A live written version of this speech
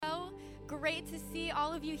great to see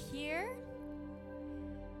all of you here.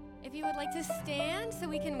 If you would like to stand so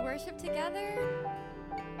we can worship together.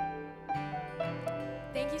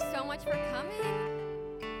 Thank you so much for coming.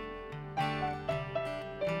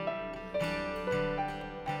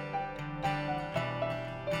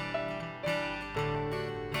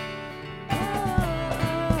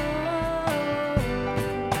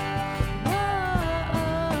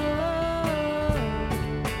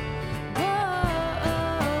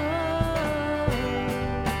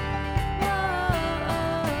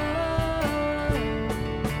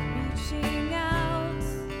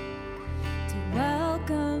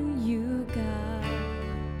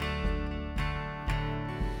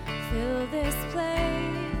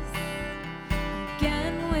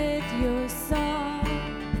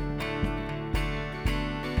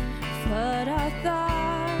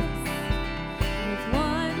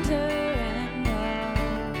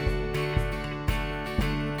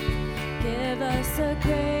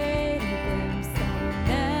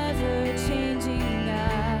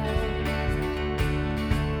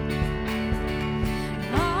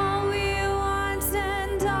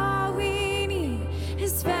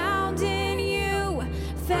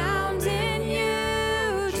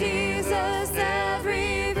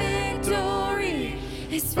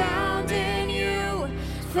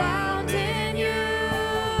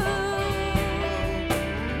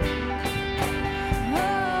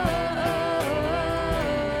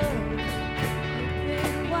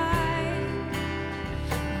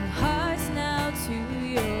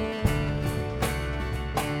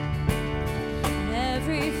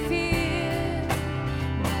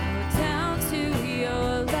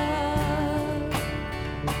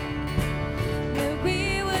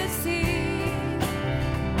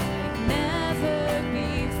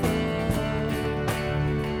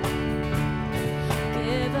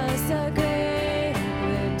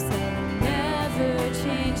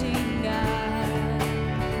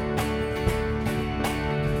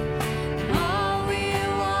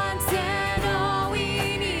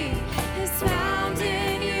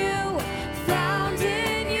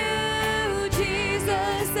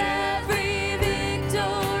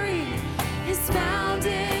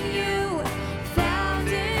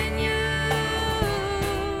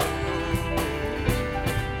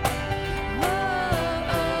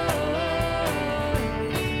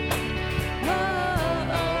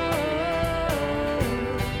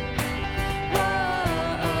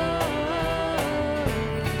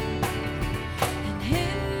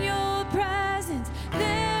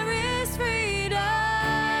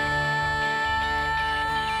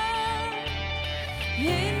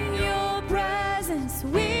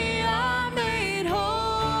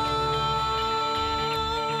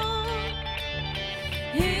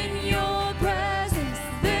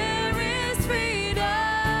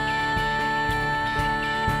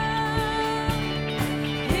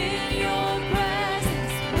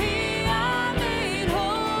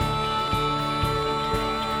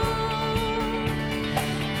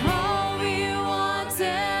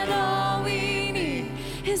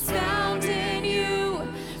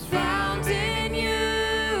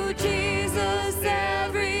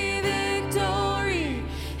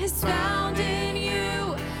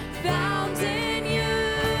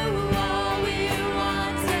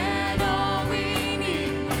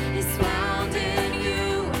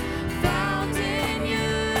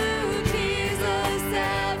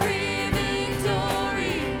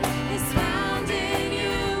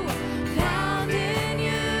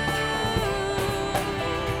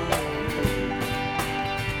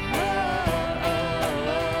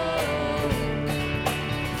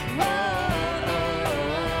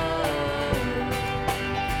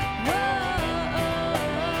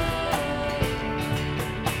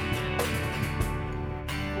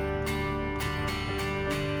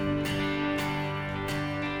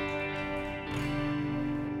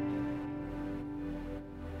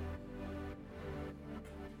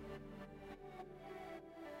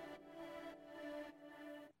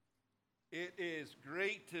 It is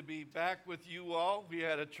great to be back with you all. We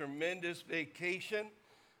had a tremendous vacation.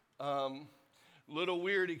 Little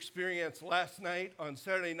weird experience last night. On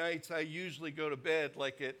Saturday nights, I usually go to bed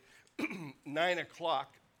like at 9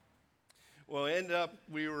 o'clock. Well,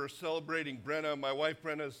 we were celebrating my wife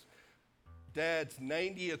Brenna's dad's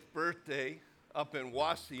 90th birthday up in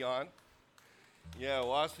Wauseon. Yeah,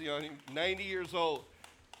 Wauseon, 90 years old.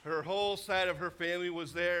 Her whole side of her family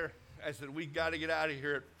was there. I said, we got to get out of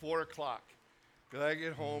here at 4 o'clock. Because I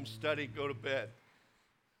get home, study, go to bed.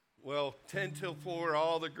 Well, 10 till 4,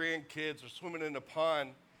 all the grandkids are swimming in the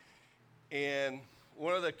pond. And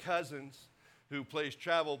one of the cousins who plays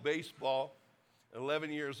travel baseball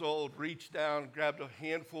 11 years old, reached down, grabbed a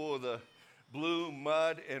handful of the blue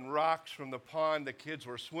mud and rocks from the pond the kids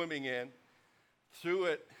were swimming in, threw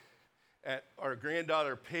it at our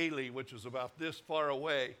granddaughter Paley, which was about this far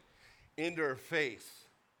away, into her face.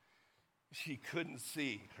 She couldn't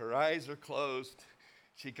see. Her eyes are closed.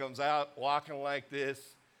 She comes out walking like this.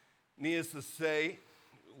 Needless to say,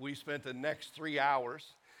 we spent the next 3 hours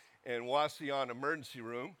in Wasion emergency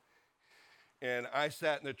room, and I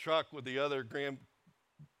sat in the truck with the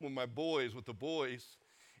boys,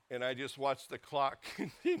 and I just watched the clock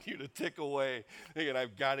continue to tick away, thinking,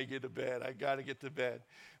 I've got to get to bed.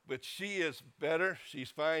 But she is better. She's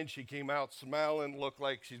fine. She came out smiling, looked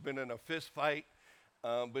like she's been in a fist fight,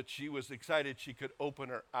 but she was excited she could open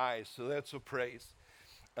her eyes, so that's a praise.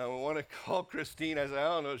 I want to call Christine. I said, I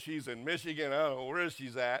don't know, she's in Michigan. I don't know where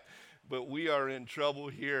she's at, but we are in trouble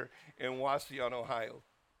here in Wasion, Ohio.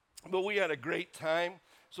 But we had a great time.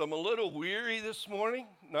 So I'm a little weary this morning,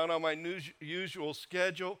 not on my usual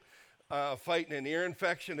schedule, fighting an ear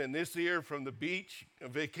infection in this ear from the beach.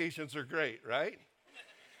 Vacations are great, right?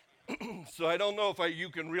 So I don't know if you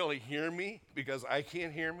can really hear me, because I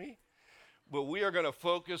can't hear me. But we are going to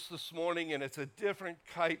focus this morning, and it's a different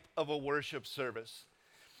type of a worship service.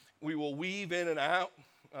 We will weave in and out.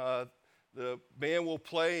 The band will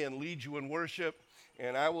play and lead you in worship,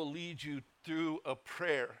 and I will lead you through a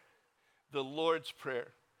prayer, the Lord's Prayer,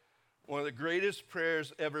 one of the greatest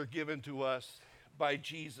prayers ever given to us by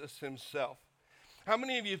Jesus himself. How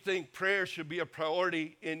many of you think prayer should be a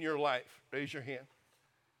priority in your life? Raise your hand.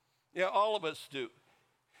 Yeah, all of us do.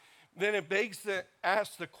 Then it begs to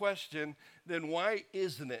ask the question, then why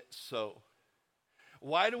isn't it so?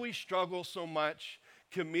 Why do we struggle so much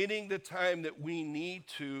committing the time that we need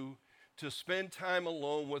to spend time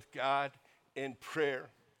alone with God in prayer?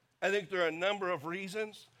 I think there are a number of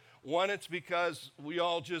reasons. One, it's because we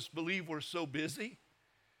all just believe we're so busy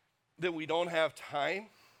that we don't have time,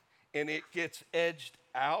 and it gets edged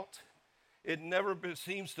out. It never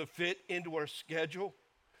seems to fit into our schedule.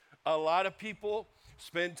 A lot of people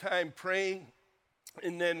spend time praying,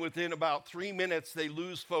 and then within about 3 minutes, they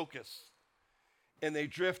lose focus, and they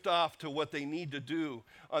drift off to what they need to do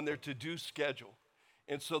on their to-do schedule.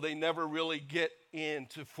 And so they never really get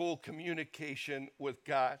into full communication with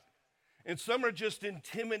God. And some are just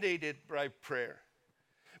intimidated by prayer.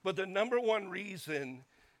 But the number one reason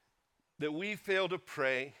that we fail to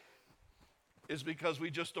pray is because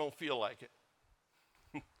we just don't feel like it.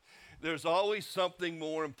 There's always something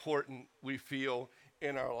more important we feel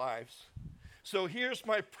in our lives. So here's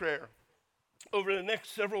my prayer. Over the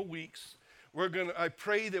next several weeks, I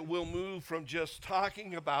pray that we'll move from just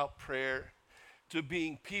talking about prayer to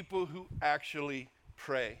being people who actually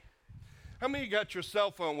pray. How many of you got your cell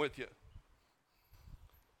phone with you?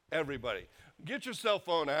 Everybody. Get your cell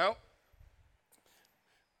phone out.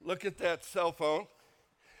 Look at that cell phone.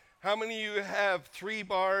 How many of you have 3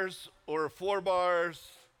 bars or 4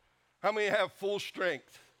 bars? How many have full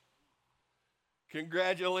strength?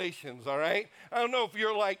 Congratulations, all right? I don't know if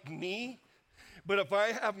you're like me, but if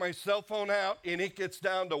I have my cell phone out and it gets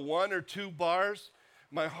down to 1 or 2 bars,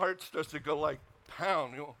 my heart starts to go like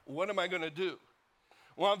pound. What am I going to do?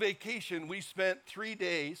 Well, on vacation, we spent 3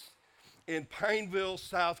 days in Pineville,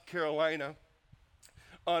 South Carolina,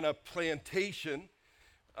 on a plantation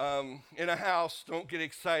in a house. Don't get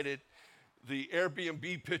excited. The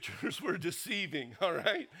Airbnb pictures were deceiving, all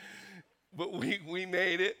right? But we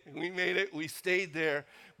made it. We stayed there.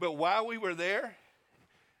 But while we were there,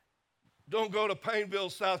 don't go to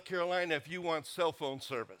Pineville, South Carolina if you want cell phone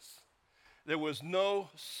service. There was no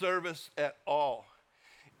service at all.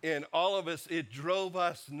 And all of us, it drove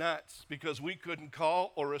us nuts because we couldn't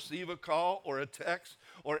call or receive a call or a text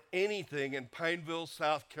or anything in Pineville,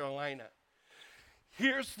 South Carolina.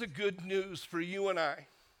 Here's the good news for you and I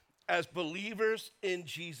as believers in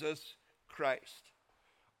Jesus Christ.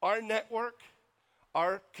 Our network,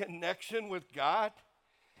 our connection with God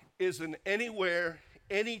is an anywhere,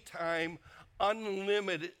 anytime,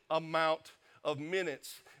 unlimited amount of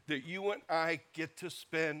minutes that you and I get to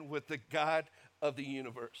spend with the God of the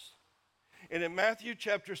universe. And in Matthew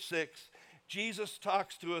chapter 6, Jesus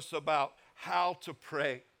talks to us about how to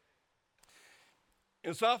pray.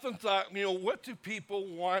 It's often thought, what do people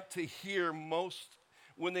want to hear most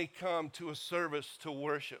when they come to a service to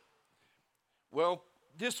worship? Well,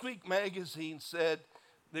 This Week magazine said,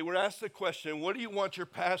 they were asked the question, what do you want your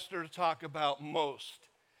pastor to talk about most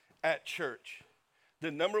at church?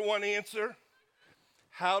 The number one answer,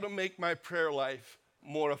 how to make my prayer life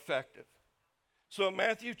more effective. So in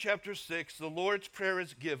Matthew chapter 6, the Lord's Prayer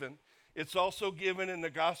is given. It's also given in the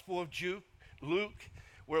Gospel of Luke,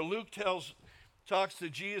 where Luke talks to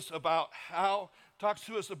Jesus about how talks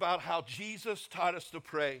to us about how Jesus taught us to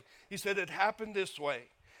pray. He said it happened this way.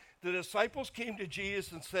 The disciples came to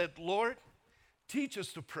Jesus and said, Lord, teach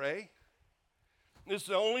us to pray. This is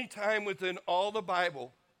the only time within all the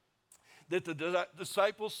Bible that the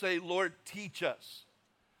disciples say, Lord, teach us.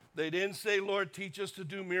 They didn't say, Lord, teach us to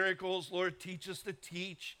do miracles. Lord, teach us to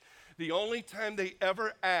teach. The only time they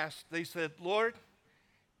ever asked, they said, Lord,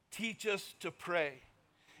 teach us to pray.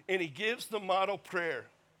 And he gives the model prayer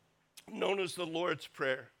known as the Lord's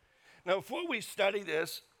Prayer. Now, before we study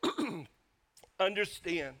this,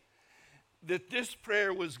 understand that this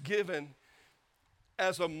prayer was given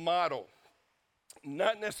as a model,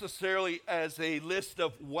 not necessarily as a list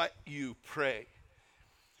of what you pray.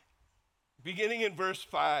 Beginning in verse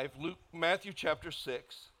 5, Matthew chapter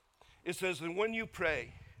 6, it says, and when you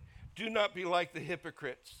pray, do not be like the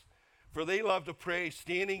hypocrites, for they love to pray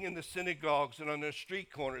standing in the synagogues and on the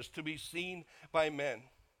street corners to be seen by men.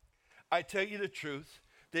 I tell you the truth,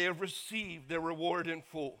 they have received their reward in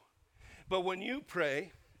full. But when you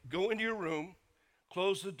pray, go into your room,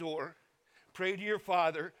 close the door, pray to your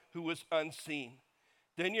Father who is unseen.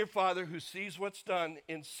 Then your Father who sees what's done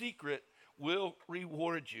in secret will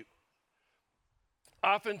reward you.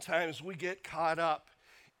 Oftentimes we get caught up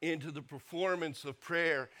into the performance of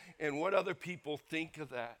prayer and what other people think of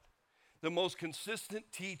that. The most consistent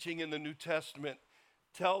teaching in the New Testament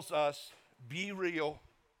tells us, be real,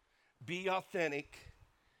 be authentic,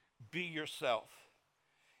 be yourself.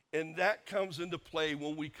 And that comes into play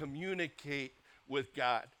when we communicate with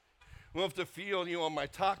God. We have to feel, am I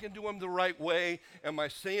talking to him the right way? Am I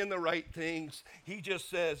saying the right things? He just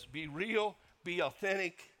says, be real, be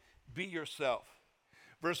authentic, be yourself.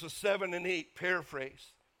 Verses 7 and 8,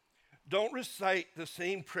 paraphrase. Don't recite the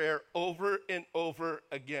same prayer over and over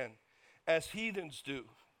again, as heathens do,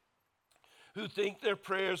 who think their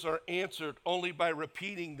prayers are answered only by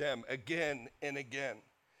repeating them again and again.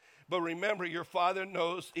 But remember, your Father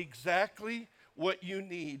knows exactly what you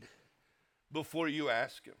need before you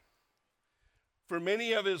ask him. For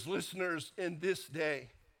many of his listeners in this day,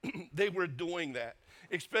 they were doing that,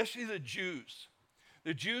 especially the Jews.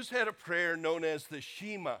 The Jews had a prayer known as the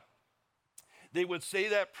Shema. They would say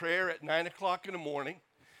that prayer at 9 o'clock in the morning.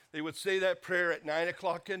 They would say that prayer at 9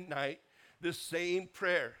 o'clock at night, the same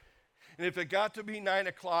prayer. And if it got to be 9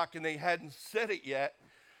 o'clock and they hadn't said it yet,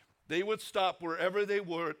 they would stop wherever they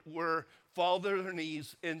were, fall to their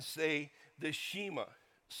knees and say the Shema,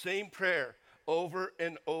 same prayer over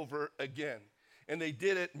and over again. And they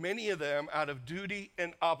did it, many of them, out of duty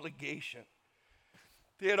and obligation.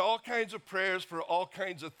 They had all kinds of prayers for all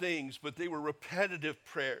kinds of things, but they were repetitive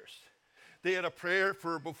prayers. They had a prayer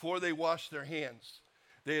for before they washed their hands.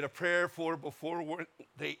 They had a prayer for before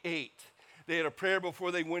they ate. They had a prayer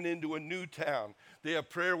before they went into a new town. They had a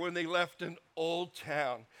prayer when they left an old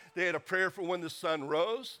town. They had a prayer for when the sun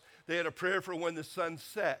rose. They had a prayer for when the sun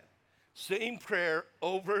set. Same prayer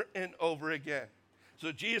over and over again.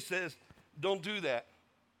 So Jesus says, don't do that.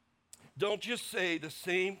 Don't just say the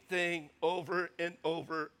same thing over and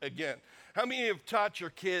over again. How many have taught your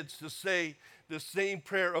kids to say the same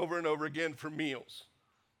prayer over and over again for meals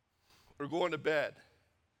or going to bed?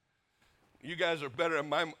 You guys are better than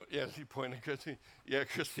my, yes, he pointed, Christine. Yeah,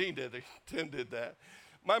 Christine did it. Tim did that.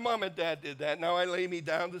 My mom and dad did that. Now I lay me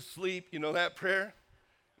down to sleep. You know that prayer?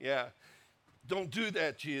 Yeah. Don't do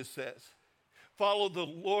that, Jesus says. Follow the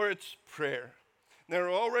Lord's Prayer. Now,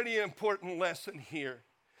 already an important lesson here.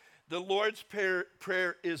 The Lord's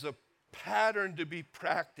Prayer is a pattern to be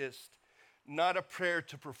practiced, not a prayer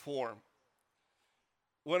to perform.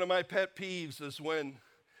 One of my pet peeves is when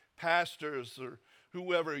pastors or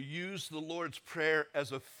whoever use the Lord's Prayer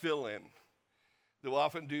as a fill-in. They'll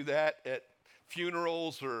often do that at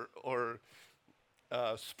funerals or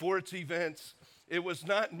sports events. It was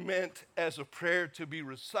not meant as a prayer to be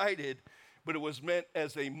recited, but it was meant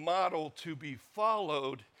as a model to be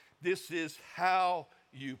followed. This is how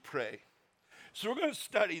you pray. So we're going to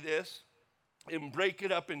study this and break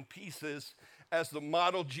it up in pieces as the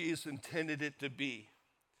model Jesus intended it to be.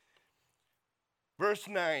 Verse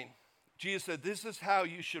 9, Jesus said, this is how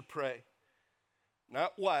you should pray.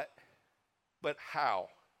 Not what, but how.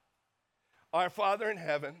 Our Father in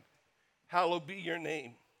heaven, hallowed be your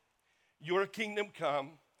name. Your kingdom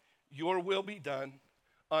come, your will be done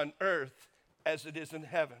on earth as it is in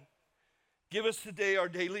heaven. Give us today our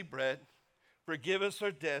daily bread. Forgive us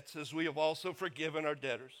our debts as we have also forgiven our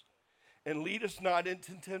debtors. And lead us not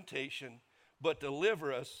into temptation, but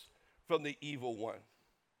deliver us from the evil one.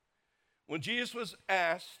 When Jesus was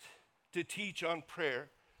asked to teach on prayer,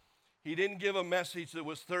 he didn't give a message that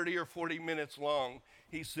was 30 or 40 minutes long.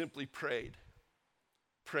 He simply prayed.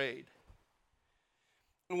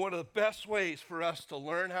 And one of the best ways for us to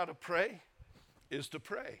learn how to pray, is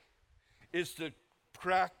to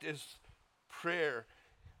practice prayer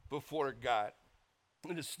before God.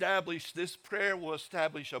 And this prayer will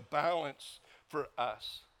establish a balance for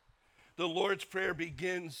us. The Lord's Prayer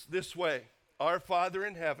begins this way. Our Father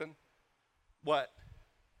in heaven, what?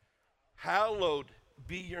 Hallowed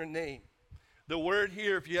be your name. The word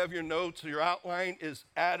here, if you have your notes or your outline, is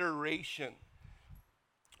adoration.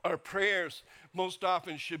 Our prayers most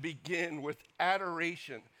often should begin with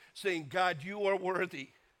adoration, saying, God, you are worthy.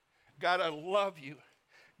 God, I love you.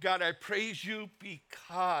 God, I praise you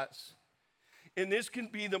because. And this can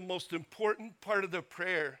be the most important part of the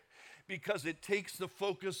prayer because it takes the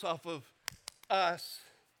focus off of us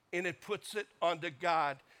and it puts it onto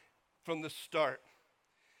God from the start.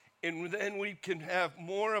 And then we can have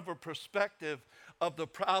more of a perspective of the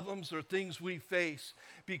problems or things we face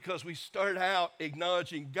because we start out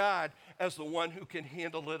acknowledging God as the one who can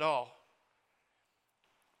handle it all.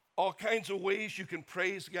 All kinds of ways you can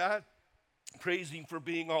praise God. Praise him for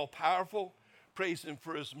being all powerful. Praise him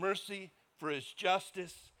for his mercy, for his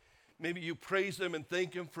justice. Maybe you praise him and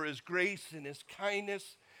thank him for his grace and his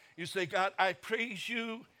kindness. You say, God, I praise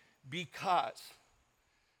you because.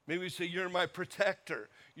 Maybe you say, you're my protector.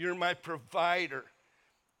 You're my provider.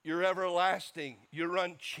 You're everlasting. You're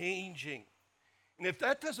unchanging. And if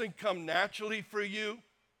that doesn't come naturally for you,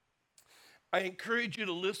 I encourage you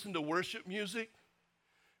to listen to worship music.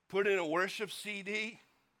 Put in a worship CD.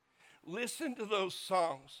 Listen to those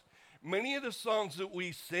songs. Many of the songs that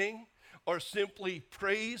we sing are simply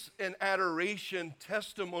praise and adoration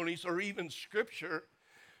testimonies or even scripture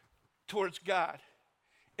towards God.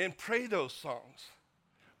 And pray those songs.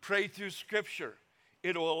 Pray through scripture.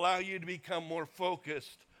 It'll allow you to become more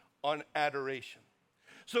focused on adoration.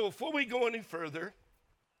 So before we go any further,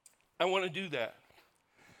 I want to do that.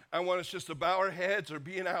 I want us just to bow our heads or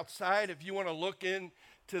being outside. If you want to look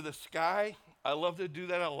into the sky, I love to do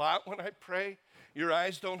that a lot when I pray. Your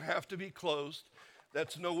eyes don't have to be closed.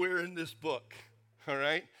 That's nowhere in this book, all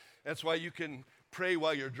right? That's why you can pray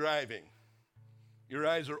while you're driving. Your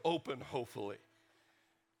eyes are open, hopefully.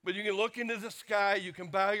 But you can look into the sky, you can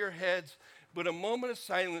bow your heads, but a moment of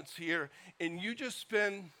silence here, and you just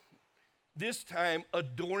spend this time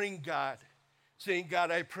adoring God, saying, God,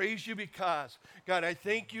 I praise you because. God, I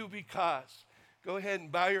thank you because. Go ahead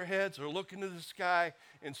and bow your heads or look into the sky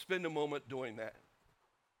and spend a moment doing that.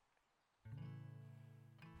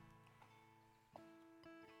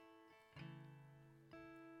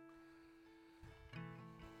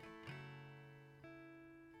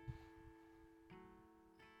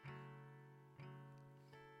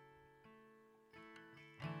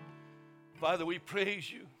 Father, we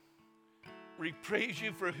praise you. We praise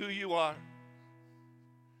you for who you are.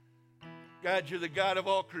 God, you're the God of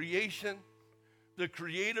all creation, the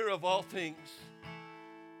creator of all things,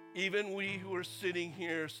 even we who are sitting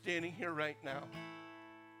here, standing here right now.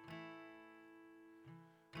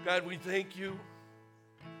 God, we thank you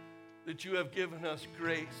that you have given us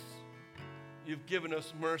grace. You've given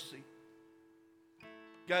us mercy.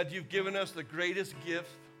 God, you've given us the greatest gift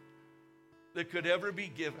that could ever be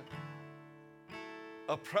given.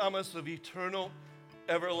 A promise of eternal,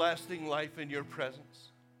 everlasting life in your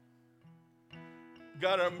presence.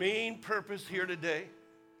 God, our main purpose here today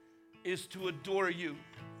is to adore you,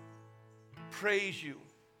 praise you,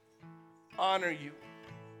 honor you.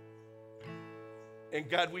 And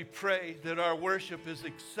God, we pray that our worship is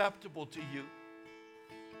acceptable to you.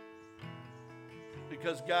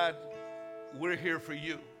 Because God, we're here for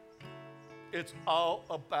you. It's all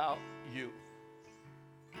about you.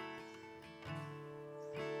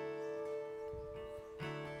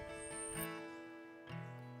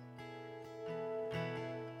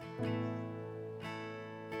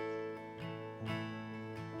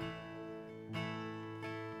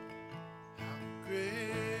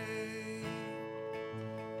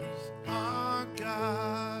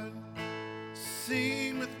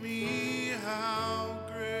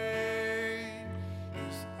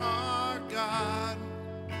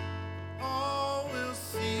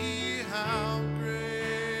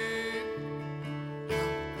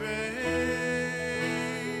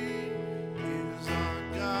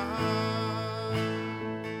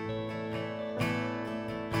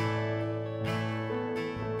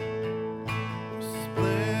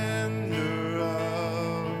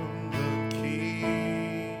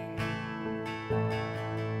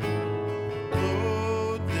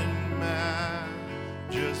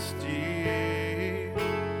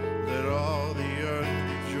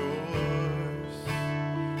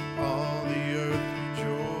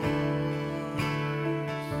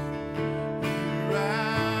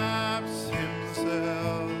 Wraps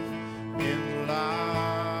himself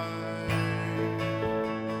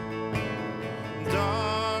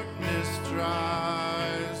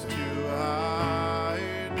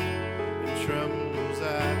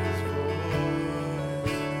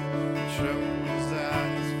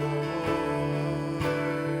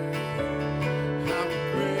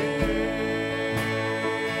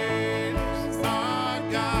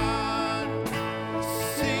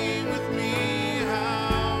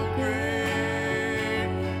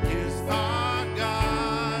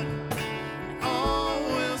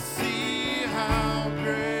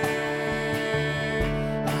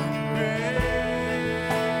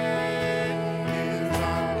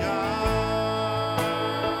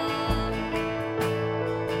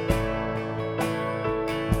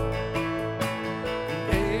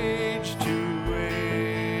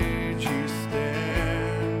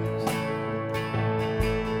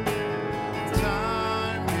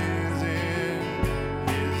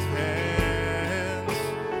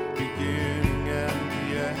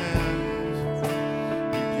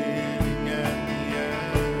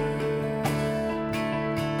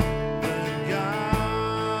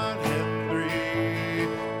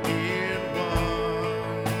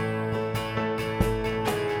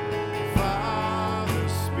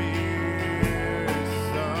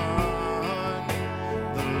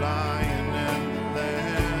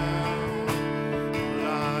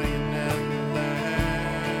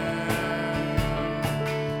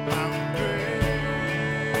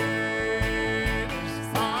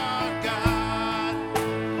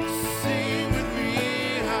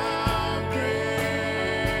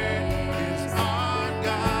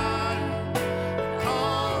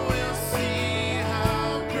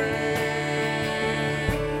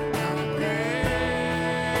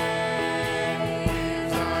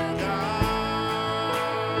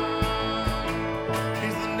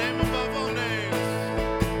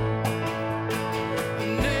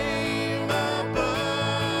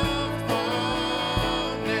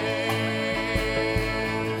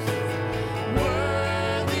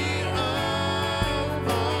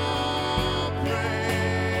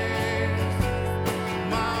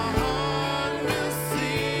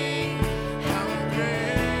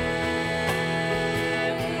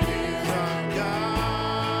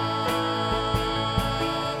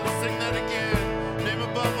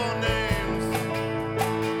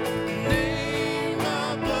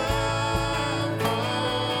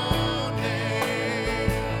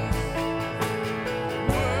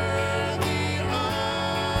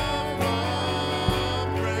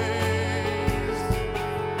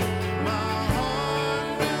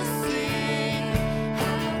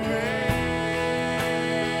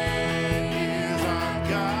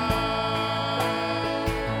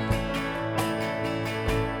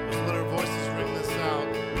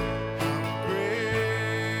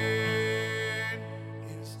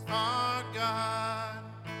God.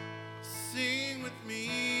 Sing with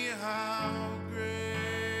me, how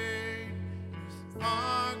great is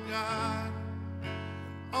our God.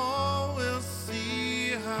 All will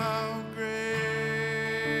see how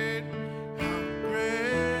great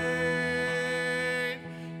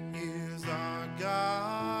is our God.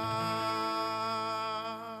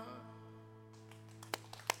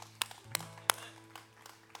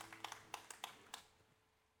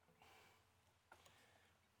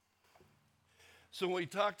 So when we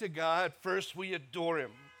talk to God, first we adore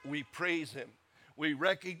him, we praise him, we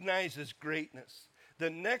recognize his greatness.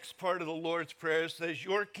 The next part of the Lord's Prayer says,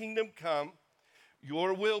 your kingdom come,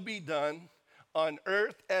 your will be done on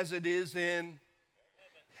earth as it is in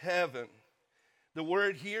heaven. The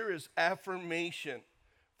word here is affirmation.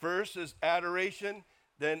 First is adoration,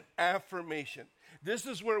 then affirmation. This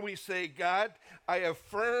is where we say, God, I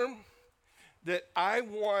affirm that I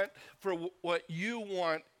want for what you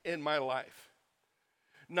want in my life.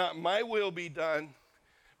 Not my will be done,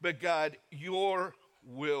 but God, your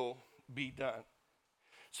will be done.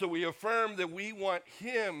 So we affirm that we want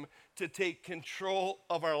him to take control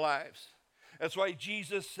of our lives. That's why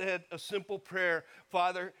Jesus said a simple prayer,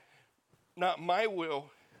 Father, not my will,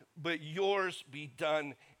 but yours be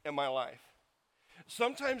done in my life.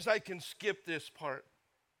 Sometimes I can skip this part.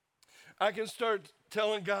 I can start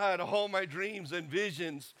telling God all my dreams and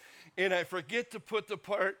visions, and I forget to put the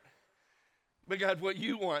part, but God, what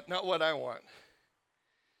you want, not what I want.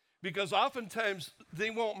 Because oftentimes they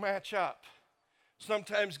won't match up.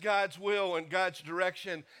 Sometimes God's will and God's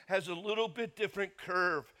direction has a little bit different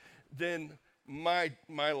curve than my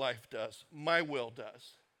life does, my will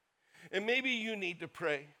does. And maybe you need to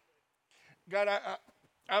pray. God,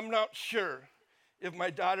 I'm not sure if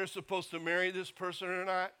my daughter's supposed to marry this person or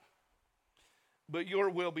not, but your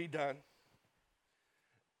will be done.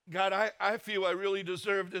 God, I feel I really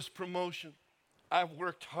deserve this promotion. I've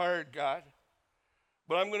worked hard, God,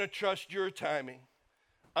 but I'm going to trust your timing.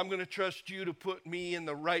 I'm going to trust you to put me in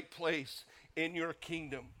the right place in your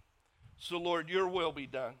kingdom. So, Lord, your will be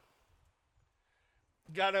done.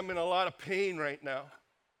 God, I'm in a lot of pain right now.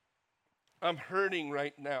 I'm hurting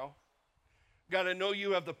right now. God, I know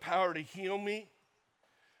you have the power to heal me,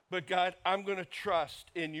 but God, I'm going to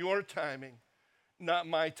trust in your timing, not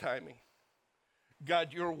my timing.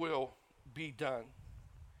 God, your will be done.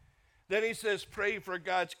 Then he says, pray for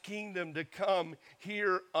God's kingdom to come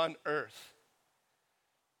here on earth.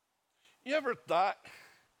 You ever thought,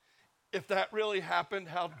 if that really happened,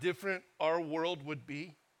 how different our world would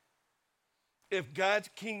be? If God's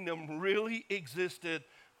kingdom really existed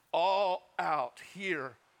all out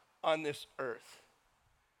here on this earth.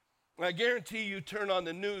 And I guarantee you turn on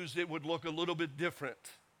the news, it would look a little bit different.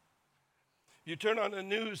 You turn on the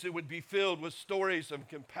news, it would be filled with stories of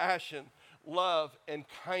compassion, love, and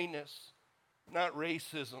kindness, not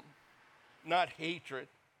racism, not hatred.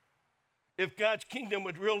 If God's kingdom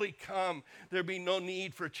would really come, there'd be no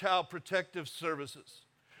need for child protective services,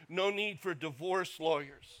 no need for divorce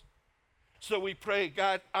lawyers. So we pray,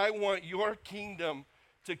 God, I want your kingdom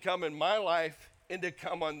to come in my life and to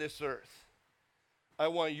come on this earth. I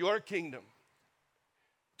want your kingdom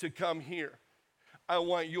to come here. I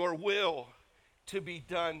want your will to be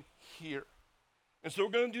done here. And so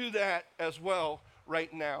we're going to do that as well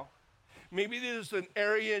right now. Maybe there's an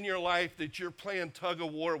area in your life that you're playing tug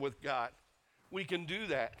of war with God. We can do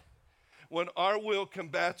that. When our will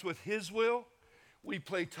combats with his will, we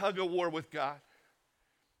play tug of war with God.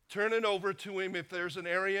 Turn it over to him if there's an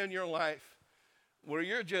area in your life where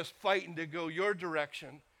you're just fighting to go your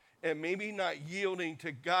direction and maybe not yielding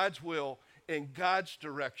to God's will and God's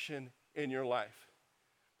direction in your life.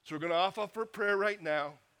 So we're going to offer up for prayer right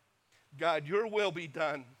now. God, your will be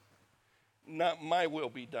done, not my will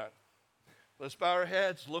be done. Let's bow our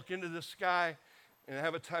heads, look into the sky, and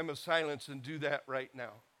have a time of silence and do that right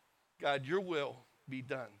now. God, your will be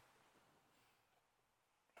done.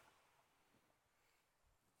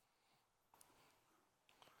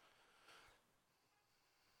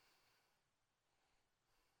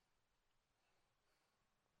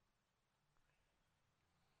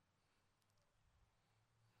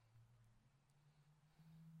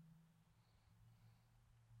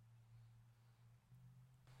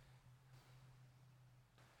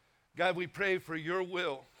 God, we pray for your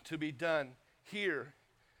will to be done here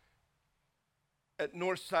at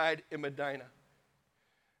Northside in Medina.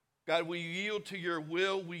 God, we yield to your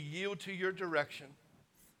will, we yield to your direction.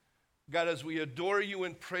 God, as we adore you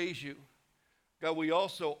and praise you, God, we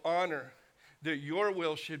also honor that your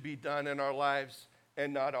will should be done in our lives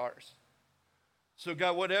and not ours. So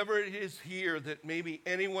God, whatever it is here that maybe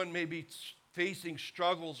anyone may be facing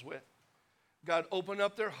struggles with, God, open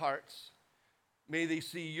up their hearts. May they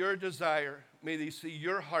see your desire. May they see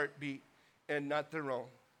your heartbeat and not their own.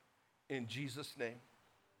 In Jesus' name.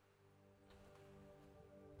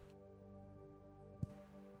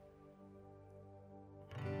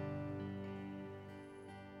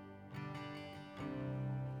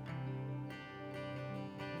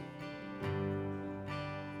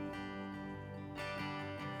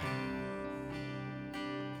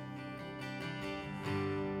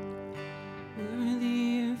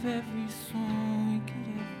 Worthy of every song we could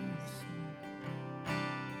ever sing,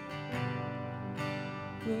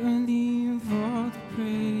 worthy of all the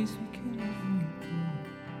praise we could ever give,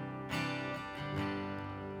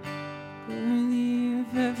 worthy of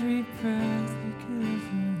every breath we could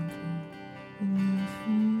ever breathe. We live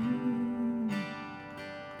for you.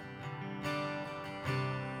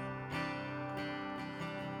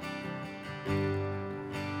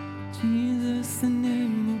 Jesus, the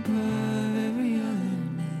name above every other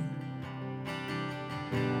name.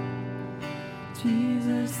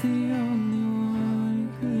 Jesus, the only one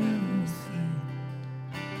who could ever save.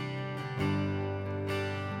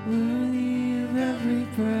 Worthy of every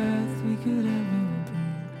breath we could ever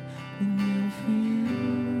breathe. We live for you.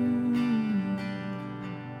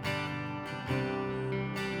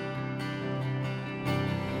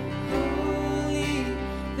 Holy,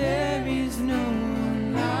 there is no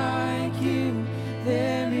one like you.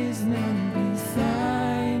 There is none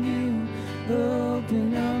beside you.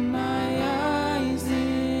 Open up my eyes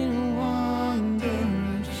in wonder.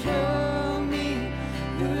 Show me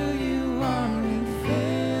who you are and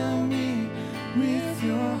fill me with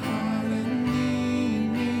your heart and lead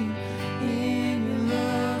me in your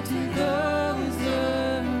love to those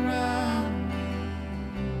around me.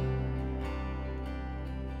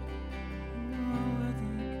 No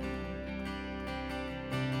other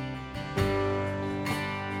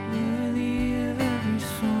worthy of every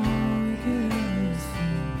song we could ever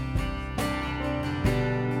sing,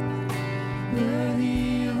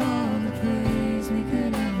 worthy of all the praise we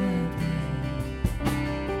could ever bring,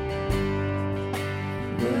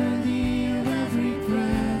 worthy of every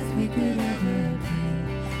breath we could ever breathe.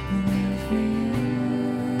 We live for you.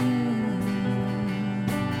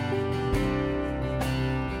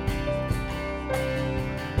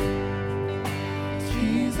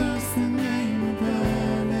 Jesus, the name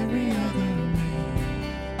above every other name.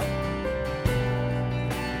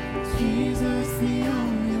 Jesus, the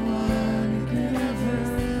only one who could ever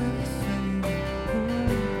save.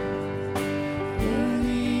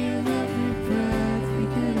 Worthy of every breath we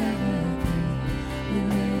could ever breathe. We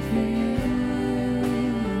live for you.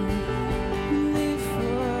 We live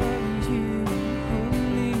for you.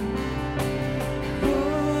 Holy,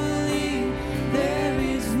 holy, there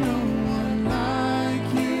is no one like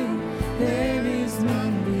you. There is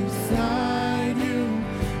none beside you.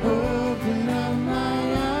 Open up my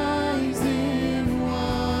eyes in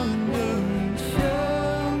wonder and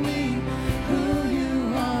show me who you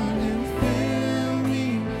are and fill me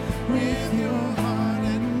with your heart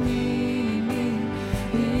and lead me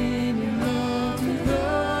in your love to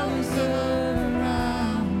those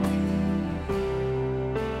around me.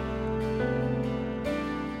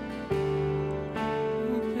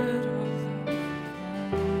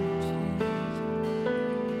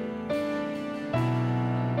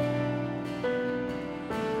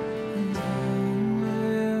 And I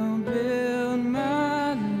will build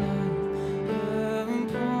my life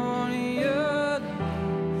upon your love.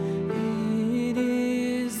 It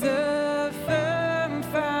is a firm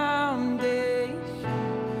foundation.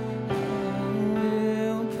 I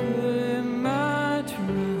will put my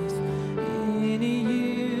trust in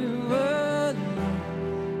you alone,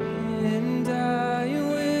 and I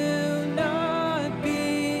will not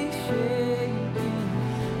be shaken.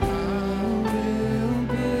 I will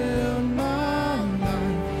build my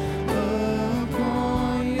life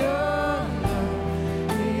upon your love.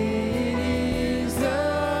 It is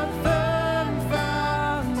a firm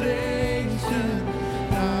foundation.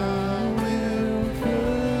 I will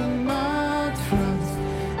put my trust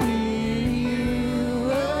in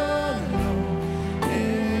you alone,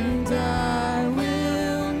 and I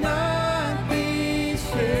will not be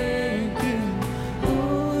shaken.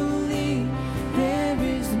 Holy, there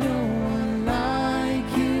is no one like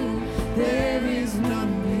you. There is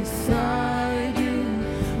none beside you.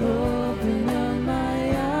 Open up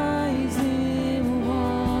my eyes in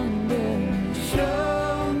wonder.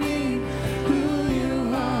 Show me who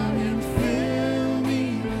you are and fill me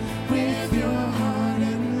with your heart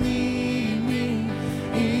and lead me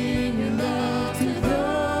in your love to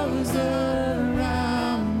those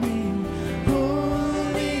around me.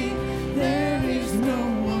 Holy, there is no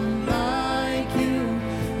one like you.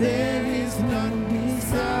 There is none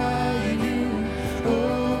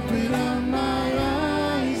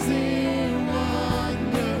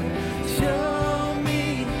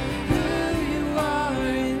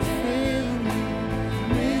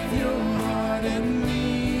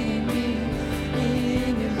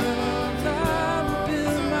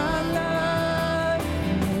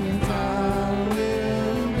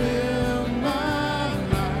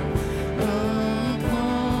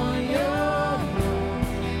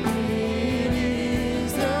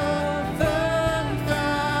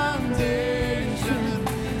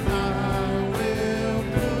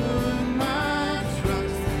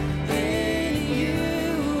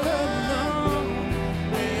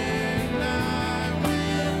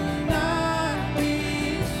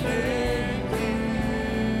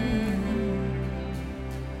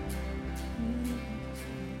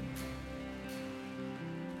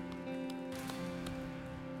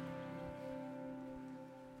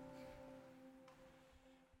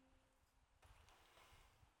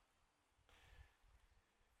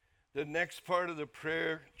The next part of the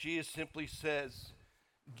prayer, Jesus simply says,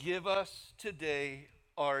 give us today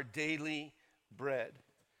our daily bread.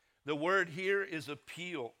 The word here is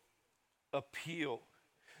appeal. Appeal.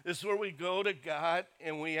 This is where we go to God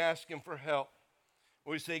and we ask him for help.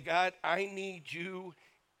 We say, God, I need you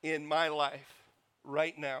in my life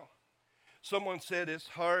right now. Someone said it's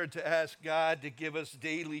hard to ask God to give us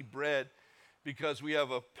daily bread because we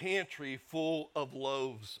have a pantry full of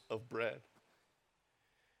loaves of bread.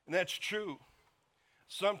 And that's true.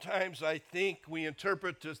 Sometimes I think we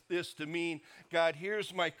interpret this to mean, God,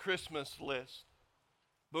 here's my Christmas list.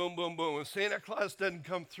 Boom, boom, boom. When Santa Claus doesn't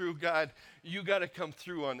come through, God, you got to come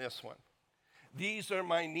through on this one. These are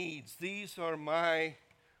my needs. These are my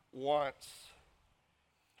wants.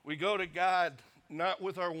 We go to God not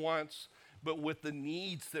with our wants, but with the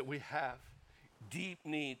needs that we have, deep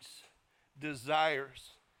needs,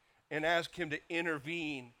 desires, and ask him to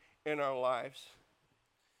intervene in our lives.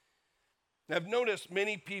 I've noticed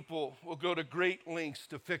many people will go to great lengths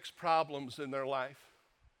to fix problems in their life.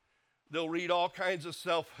 They'll read all kinds of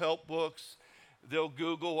self-help books. They'll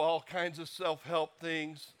Google all kinds of self-help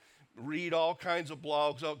things, read all kinds of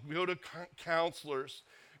blogs. They'll go to counselors,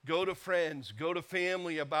 go to friends, go to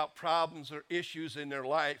family about problems or issues in their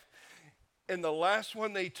life. And the last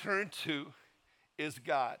one they turn to is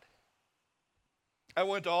God. I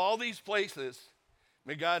went to all these places,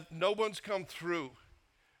 but God, no one's come through.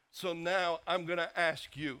 So now I'm going to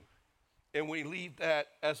ask you. And we leave that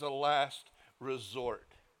as a last resort.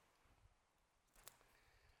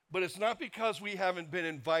 But it's not because we haven't been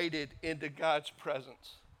invited into God's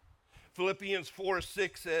presence. Philippians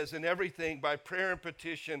 4:6 says, in everything by prayer and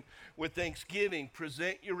petition with thanksgiving,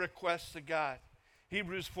 present your requests to God.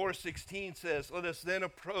 Hebrews 4:16 says, let us then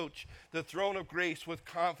approach the throne of grace with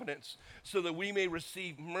confidence so that we may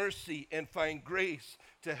receive mercy and find grace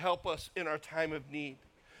to help us in our time of need.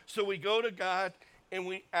 So we go to God and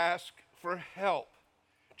we ask for help.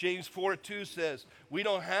 James 4:2 says, we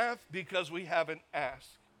don't have because we haven't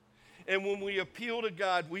asked. And when we appeal to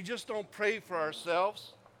God, we just don't pray for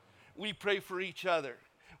ourselves. We pray for each other.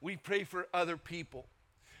 We pray for other people.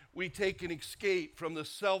 We take an escape from the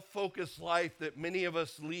self-focused life that many of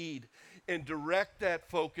us lead and direct that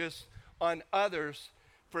focus on others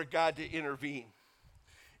for God to intervene.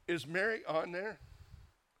 Is Mary on there?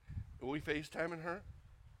 Are we FaceTiming her?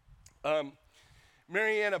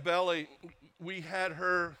 Mary Annabelle, we had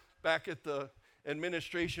her back at the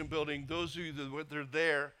administration building. Those of you that are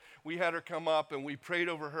there, we had her come up and we prayed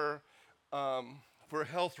over her for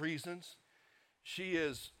health reasons. She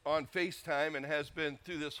is on FaceTime and has been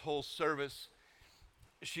through this whole service.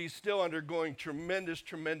 She's still undergoing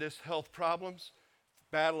tremendous health problems,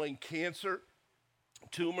 battling cancer,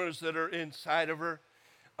 tumors that are inside of her,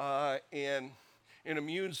 and an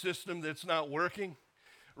immune system that's not working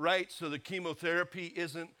right, so the chemotherapy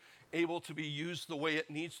isn't able to be used the way it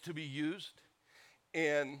needs to be used.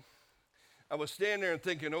 And I was standing there and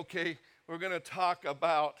thinking, okay, we're going to talk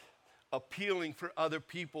about appealing for other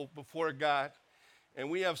people before God. And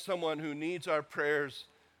we have someone who needs our prayers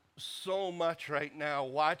so much right now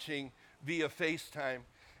watching via FaceTime.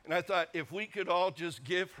 And I thought if we could all just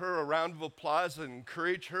give her a round of applause and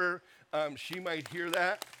encourage her, she might hear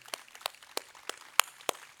that.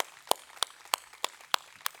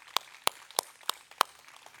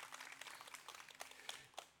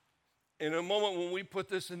 In a moment when we put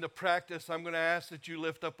this into practice, I'm going to ask that you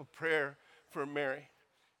lift up a prayer for Mary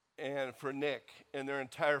and for Nick and their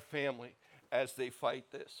entire family as they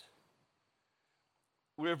fight this.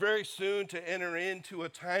 We're very soon to enter into a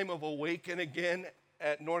time of awaken again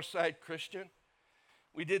at Northside Christian.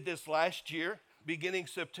 We did this last year. Beginning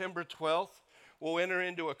September 12th, we'll enter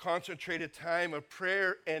into a concentrated time of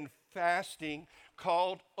prayer and fasting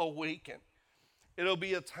called Awaken. It'll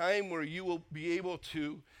be a time where you will be able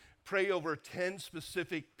to pray over 10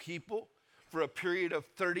 specific people for a period of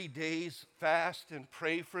 30 days, fast and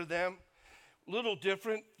pray for them. A little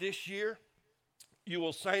different this year. You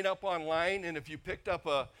will sign up online, and if you picked up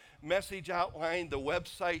a message outline, the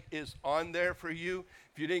website is on there for you.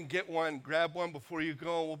 If you didn't get one, grab one before you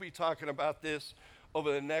go, and we'll be talking about this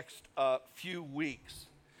over the next few weeks.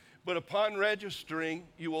 But upon registering,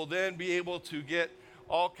 you will then be able to get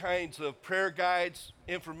all kinds of prayer guides,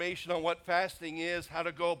 information on what fasting is, how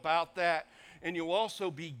to go about that. And you'll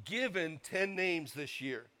also be given 10 names this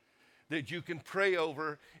year that you can pray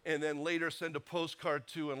over and then later send a postcard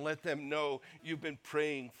to and let them know you've been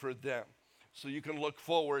praying for them. So you can look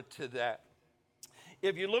forward to that.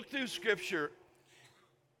 If you look through Scripture,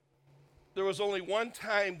 there was only one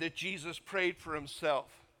time that Jesus prayed for himself.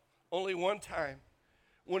 Only one time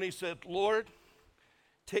when he said, Lord,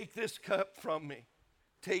 take this cup from me.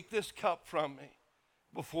 take this cup from me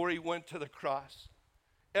before he went to the cross.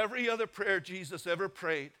 Every other prayer Jesus ever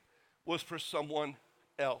prayed was for someone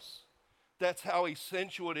else. That's how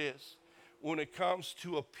essential it is when it comes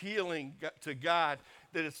to appealing to God,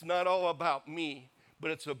 that it's not all about me,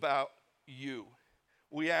 but it's about you.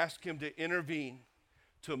 We ask him to intervene,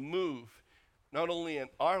 to move, not only in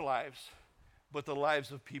our lives, but the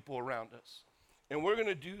lives of people around us. And we're going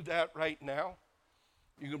to do that right now.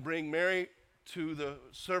 You can bring Mary to the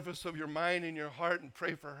surface of your mind and your heart and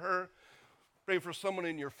pray for her, pray for someone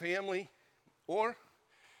in your family, or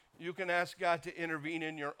you can ask God to intervene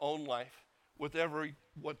in your own life with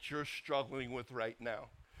what you're struggling with right now.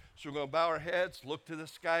 So we're going to bow our heads, look to the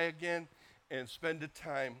sky again, and spend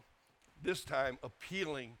this time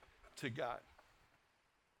appealing to God.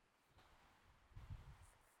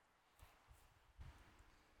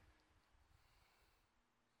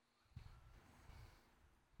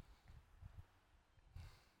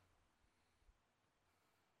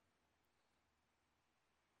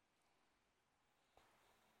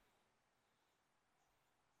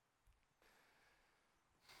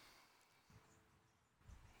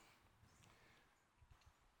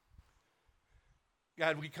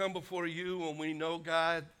 God, we come before you and we know,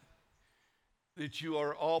 God, that you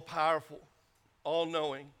are all-powerful,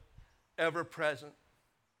 all-knowing, ever-present.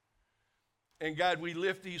 And God, we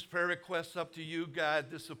lift these prayer requests up to you, God,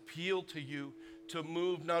 this appeal to you to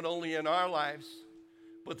move not only in our lives,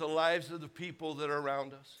 but the lives of the people that are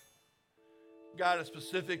around us. God, a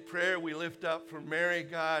specific prayer we lift up for Mary,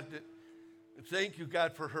 God. Thank you,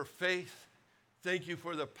 God, for her faith. Thank you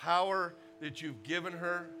for the power that you've given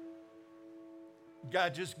her.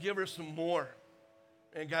 God, just give her some more.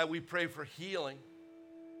 And God, we pray for healing.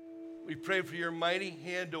 We pray for your mighty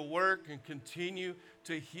hand to work and continue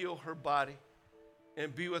to heal her body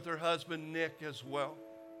and be with her husband, Nick, as well.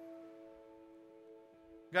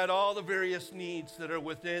 God, all the various needs that are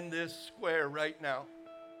within this square right now.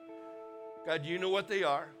 God, you know what they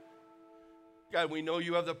are. God, we know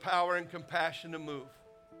you have the power and compassion to move.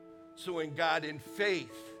 So in God, in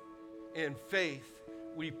faith,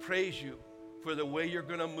 we praise you for the way you're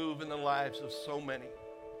going to move in the lives of so many.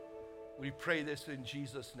 We pray this in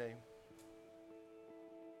Jesus' name.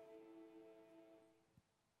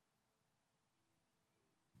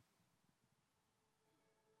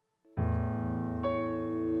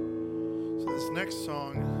 So this next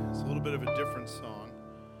song is a little bit of a different song.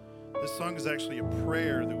 This song is actually a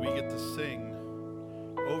prayer that we get to sing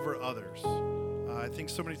over others. I think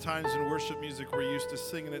so many times in worship music we're used to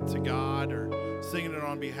singing it to God or singing it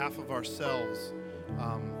on behalf of ourselves.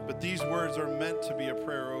 But these words are meant to be a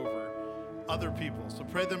prayer over other people. So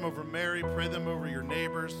pray them over Mary, pray them over your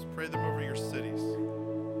neighbors, pray them over your cities.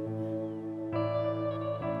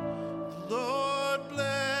 Lord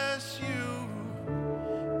bless you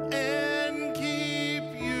and keep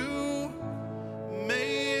you.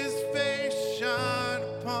 May his face shine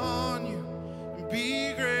upon you and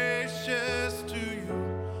be gracious to you.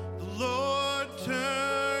 The Lord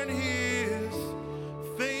turn his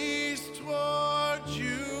face towards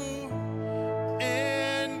you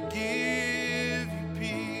and give you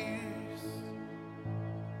peace.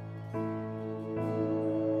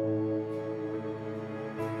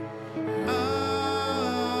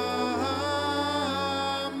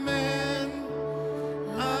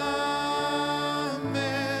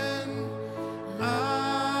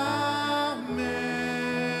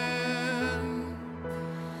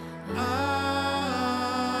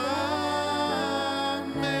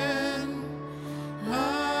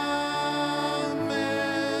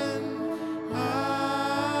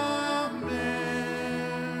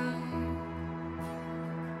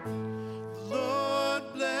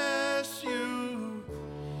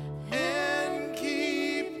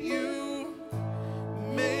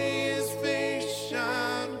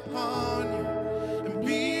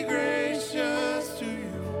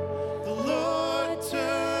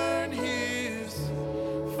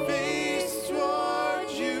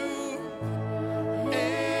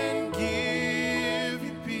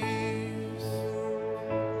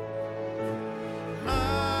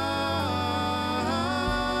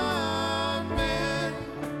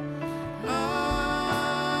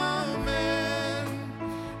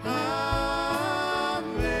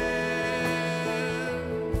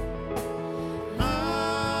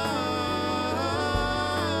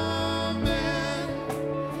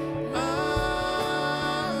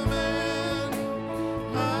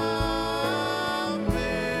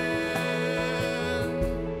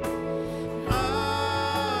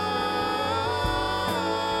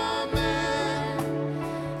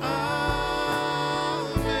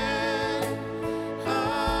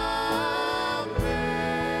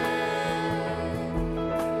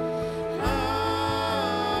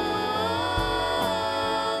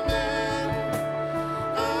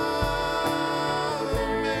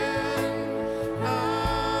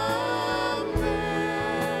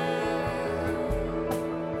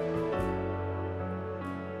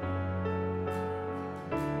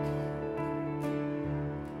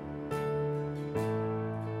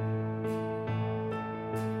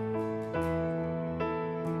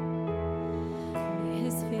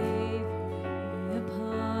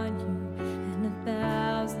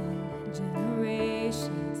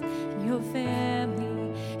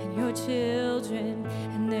 children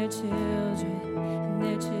and their children and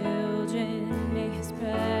their children. May his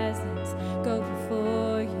presence go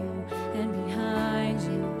before you and behind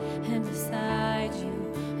you and beside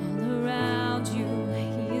you, all around you.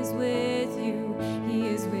 He is with you, he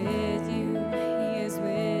is with you, he is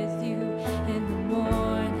with you in the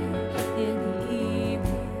morning, in the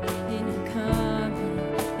evening, in your coming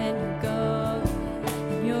and your going,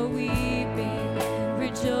 in your weeping and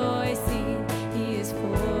rejoicing. He is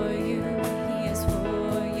for you, he is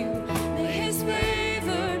for you. May his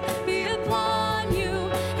favor be upon you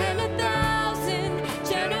and 1,000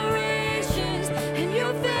 generations, and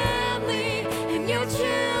your family and your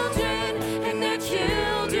children and their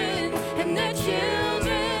children and their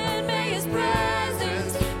children. May his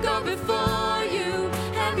presence go before you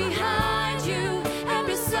and behind you and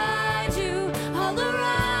beside you, all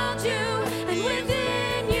around you and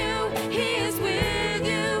within you. He is with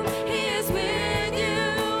you, he is with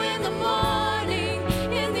you in the morning,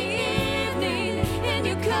 in the evening, in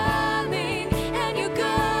your coming and your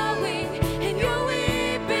going, in your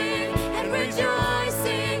weeping and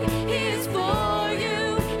rejoicing. He is for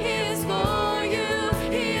you, he is for you,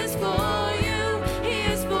 he is for you, he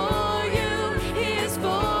is for you, he is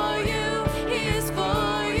for you, he is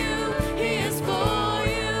for you, he is for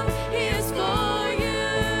you, he is for you.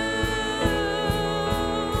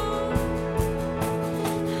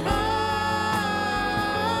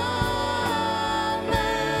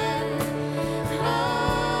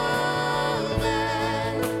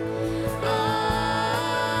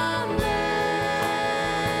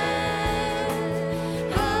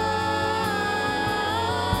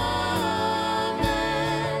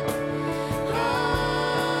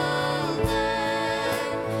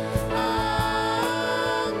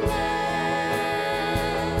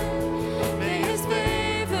 May his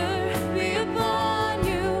favor be upon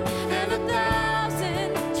you and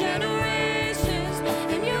 1,000 generations,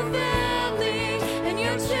 and your family and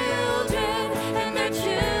your children and their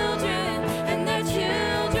children and their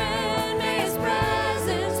children. May his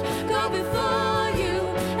presence go before you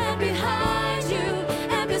and behind you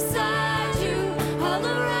and beside you, all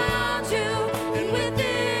around you and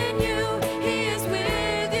within you. He is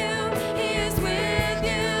with you, he is with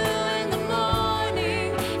you in the morning,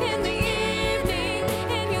 in the evening,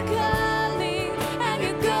 in your coming and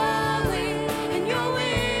your going, in your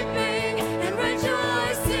weeping and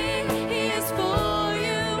rejoicing. He is for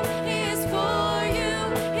you, he is for you,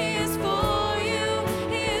 he is for you,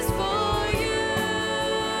 he is for you.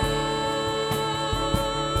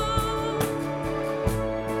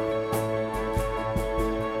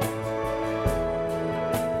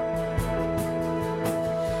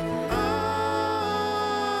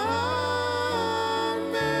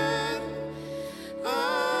 Amen. Amen.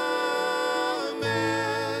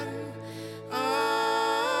 Amen.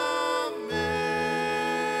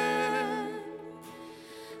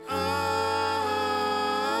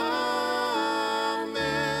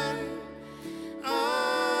 Amen. Amen.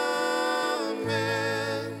 Amen.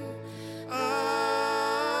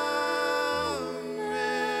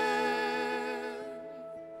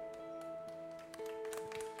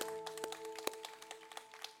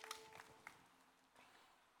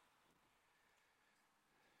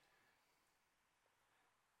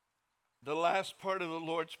 The last part of the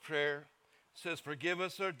Lord's Prayer says, "Forgive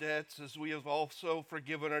us our debts as we have also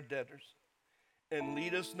forgiven our debtors. And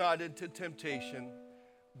lead us not into temptation,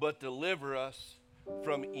 but deliver us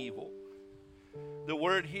from evil." The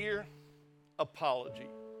word here, apology.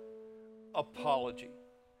 Apology.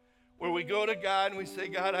 Where we go to God and we say,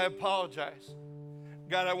 "God, I apologize.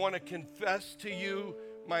 God, I want to confess to you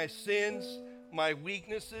my sins, my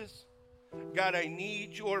weaknesses. God, I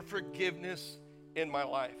need your forgiveness in my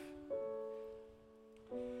life."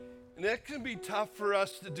 And that can be tough for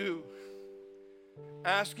us to do.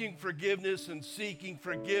 Asking forgiveness and seeking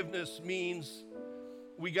forgiveness means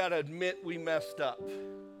we got to admit we messed up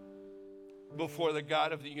before the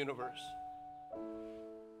God of the universe.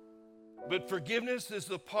 But forgiveness is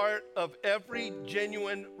a part of every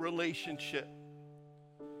genuine relationship.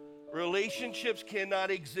 Relationships cannot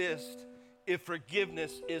exist if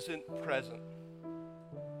forgiveness isn't present.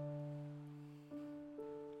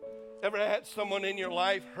 Ever had someone in your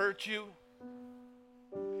life hurt you,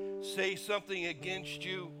 say something against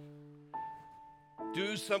you,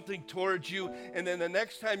 do something towards you, and then the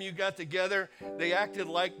next time you got together, they acted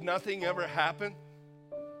like nothing ever happened?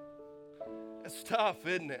 It's tough,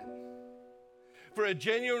 isn't it? For a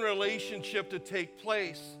genuine relationship to take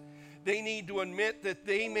place, they need to admit that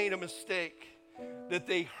they made a mistake, that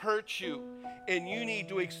they hurt you, and you need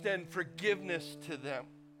to extend forgiveness to them.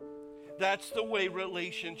 That's the way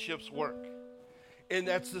relationships work. And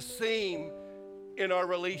that's the same in our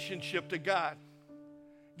relationship to God.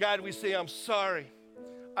 God, we say, I'm sorry.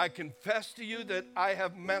 I confess to you that I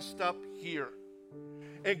have messed up here.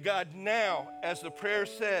 And God, now, as the prayer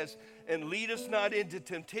says, and lead us not into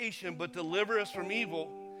temptation, but deliver us from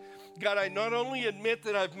evil. God, I not only admit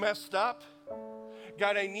that I've messed up,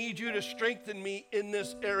 God, I need you to strengthen me in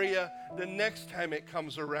this area the next time it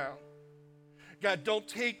comes around. God, don't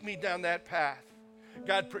take me down that path.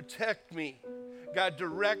 God, protect me. God,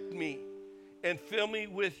 direct me and fill me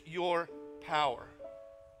with your power.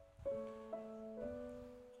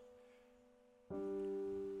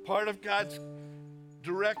 Part of God's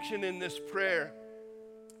direction in this prayer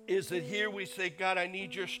is that here we say, God, I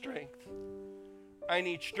need your strength. I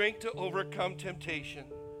need strength to overcome temptation.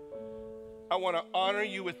 I want to honor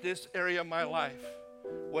you with this area of my life,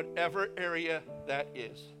 whatever area that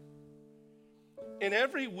is. And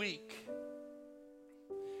every week,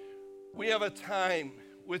 we have a time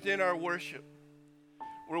within our worship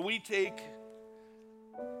where we take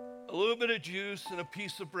a little bit of juice and a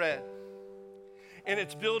piece of bread. And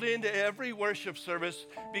it's built into every worship service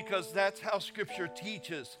because that's how Scripture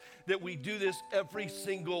teaches that we do this every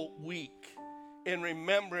single week in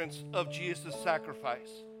remembrance of Jesus' sacrifice.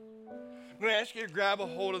 I'm going to ask you to grab a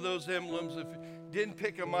hold of those emblems. If you didn't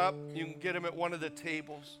pick them up, you can get them at one of the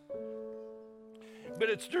tables. But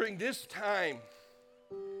it's during this time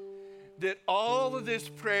that all of this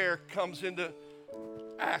prayer comes into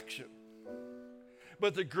action.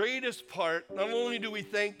 But the greatest part, not only do we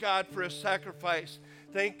thank God for his sacrifice,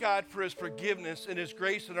 thank God for his forgiveness and his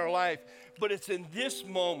grace in our life, but it's in this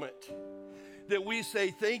moment that we say,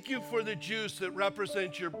 thank you for the juice that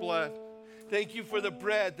represents your blood. Thank you for the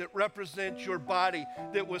bread that represents your body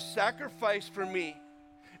that was sacrificed for me.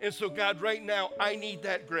 And so, God, right now, I need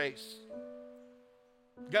that grace.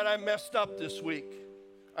 God, I messed up this week.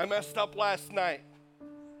 I messed up last night.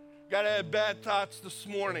 God, I had bad thoughts this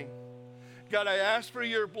morning. God, I ask for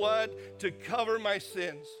your blood to cover my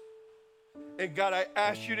sins. And God, I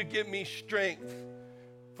ask you to give me strength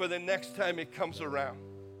for the next time it comes around.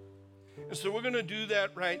 And so we're going to do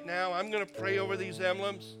that right now. I'm going to pray over these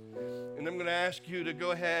emblems, and I'm going to ask you to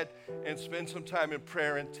go ahead and spend some time in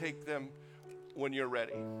prayer and take them when you're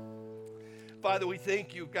ready. Father, we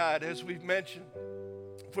thank you, God, as we've mentioned,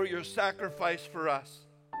 for your sacrifice for us.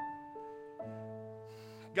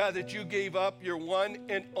 God, that you gave up your one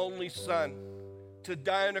and only Son to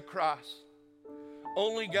die on a cross.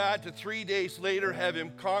 Only, God, to 3 days later have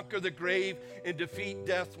him conquer the grave and defeat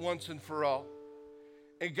death once and for all.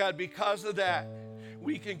 And God, because of that,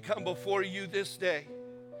 we can come before you this day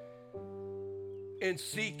and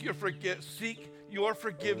seek your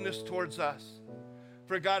forgiveness towards us.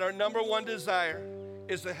 For God, our number one desire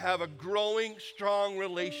is to have a growing, strong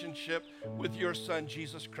relationship with your Son,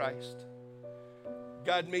 Jesus Christ.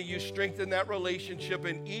 God, may you strengthen that relationship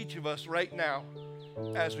in each of us right now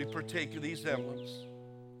as we partake of these emblems.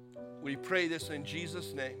 We pray this in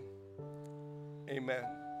Jesus' name. Amen.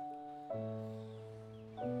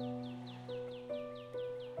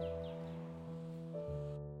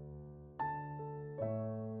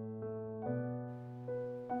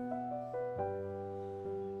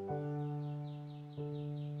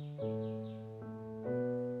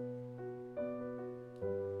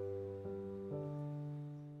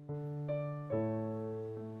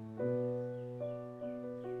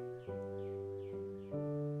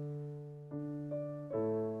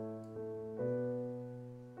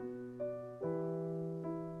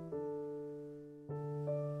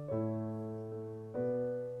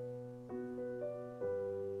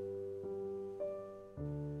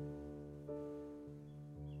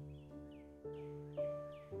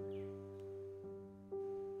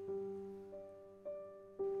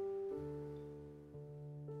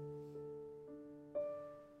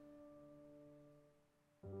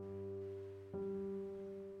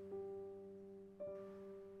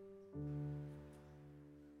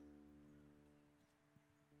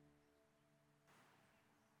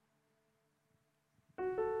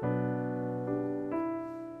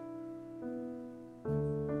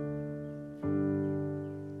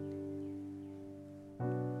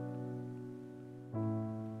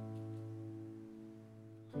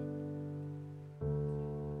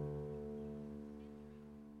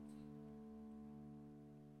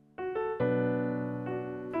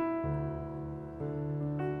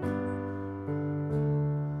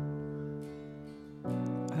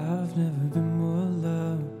 I've never been more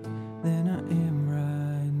loved than I am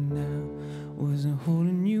right now. Wasn't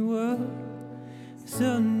holding you up,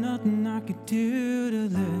 so nothing I could do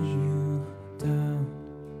to let you down.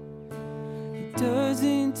 It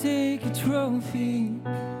doesn't take a trophy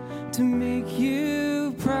to make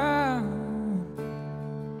you proud.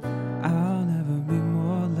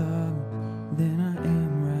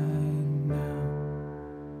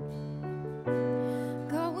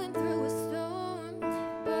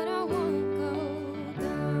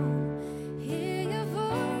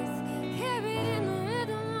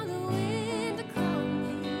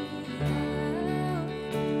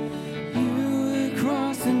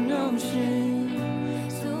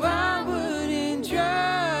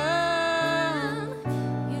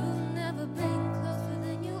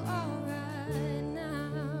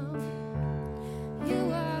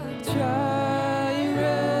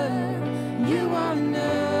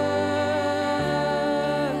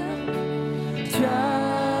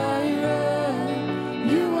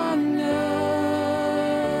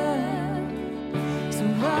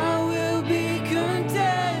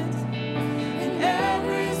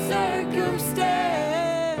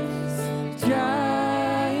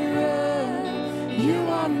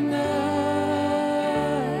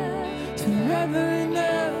 forever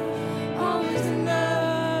enough, always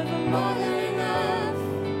enough, more than enough.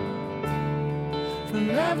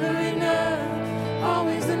 Forever enough,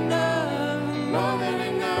 always enough, more than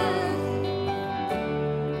enough.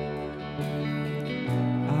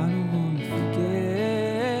 I don't wanna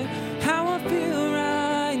forget how I feel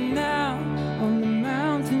right now on the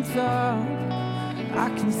mountaintop. I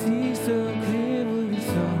can see so clear what it's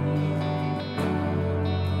all.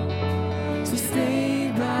 So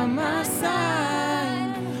stay by my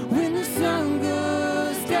side when the sun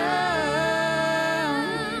goes down.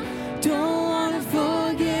 Don't wanna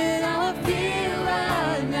forget how I feel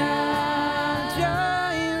right now.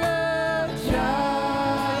 Jireh,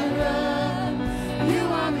 Jireh, you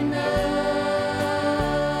are enough.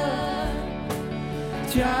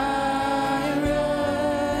 Jireh,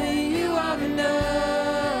 you are enough.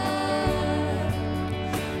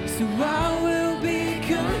 So I will be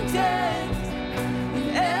content in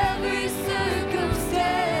every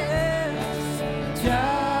circumstance.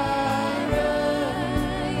 Jireh,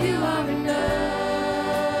 you are enough.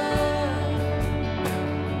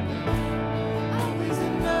 Always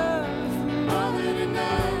enough, more than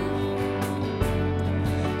enough.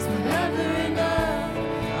 So ever enough,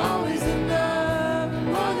 always enough,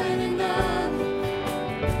 more than enough.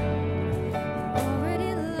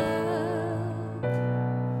 Already loved,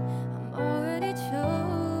 I'm already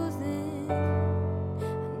chosen.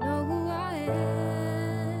 I know who I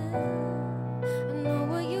am. I know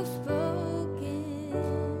what you've spoken.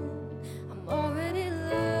 I'm already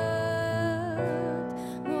loved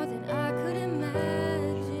more than I could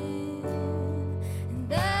imagine, and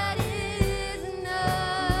that is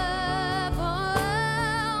enough. Oh,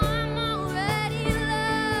 I'm already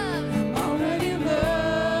loved, Already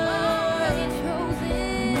loved, already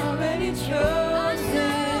chosen. already I chosen.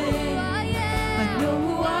 know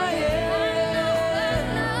who I am.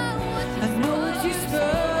 I know what you've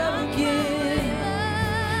spoken.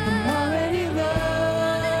 I'm already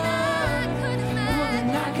loved more than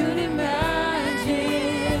I could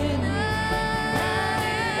imagine.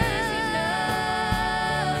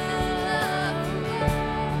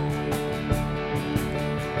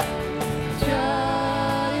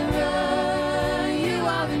 Jireh, you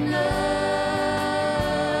are enough.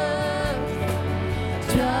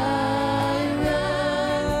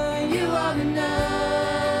 Jireh, you are enough.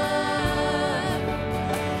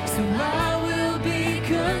 So I will be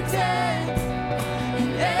content in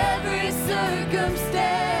every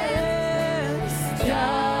circumstance.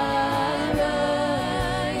 Jireh,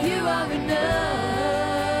 you are enough.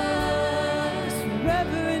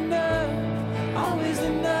 Forever enough, always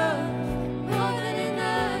enough, more than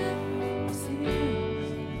enough.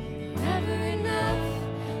 Never enough,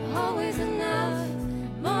 always enough,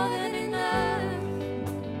 more than enough.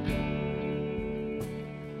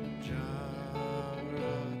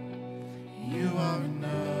 Jireh, you are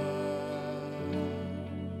enough.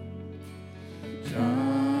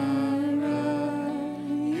 Jireh,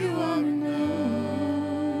 you are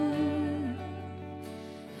enough.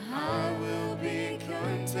 I will be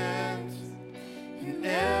content in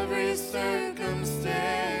every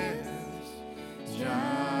circumstance.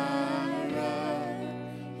 Jireh,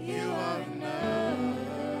 you are enough.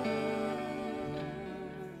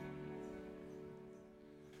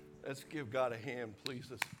 Let's give God a hand, please.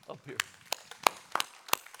 That's up here.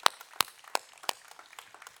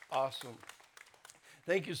 Awesome.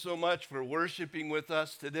 Thank you so much for worshiping with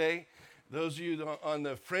us today. Those of you on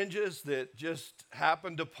the fringes that just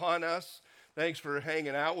happened upon us, thanks for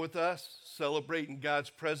hanging out with us, celebrating God's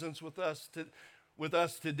presence with us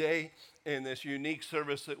today in this unique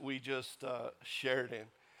service that we just shared in.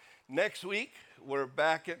 Next week, we're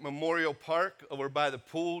back at Memorial Park. We're by the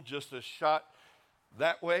pool, just a shot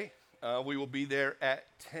that way. We will be there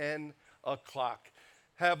at 10 o'clock.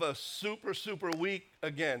 Have a super, super week.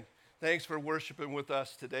 Again, thanks for worshiping with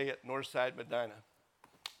us today at Northside Medina.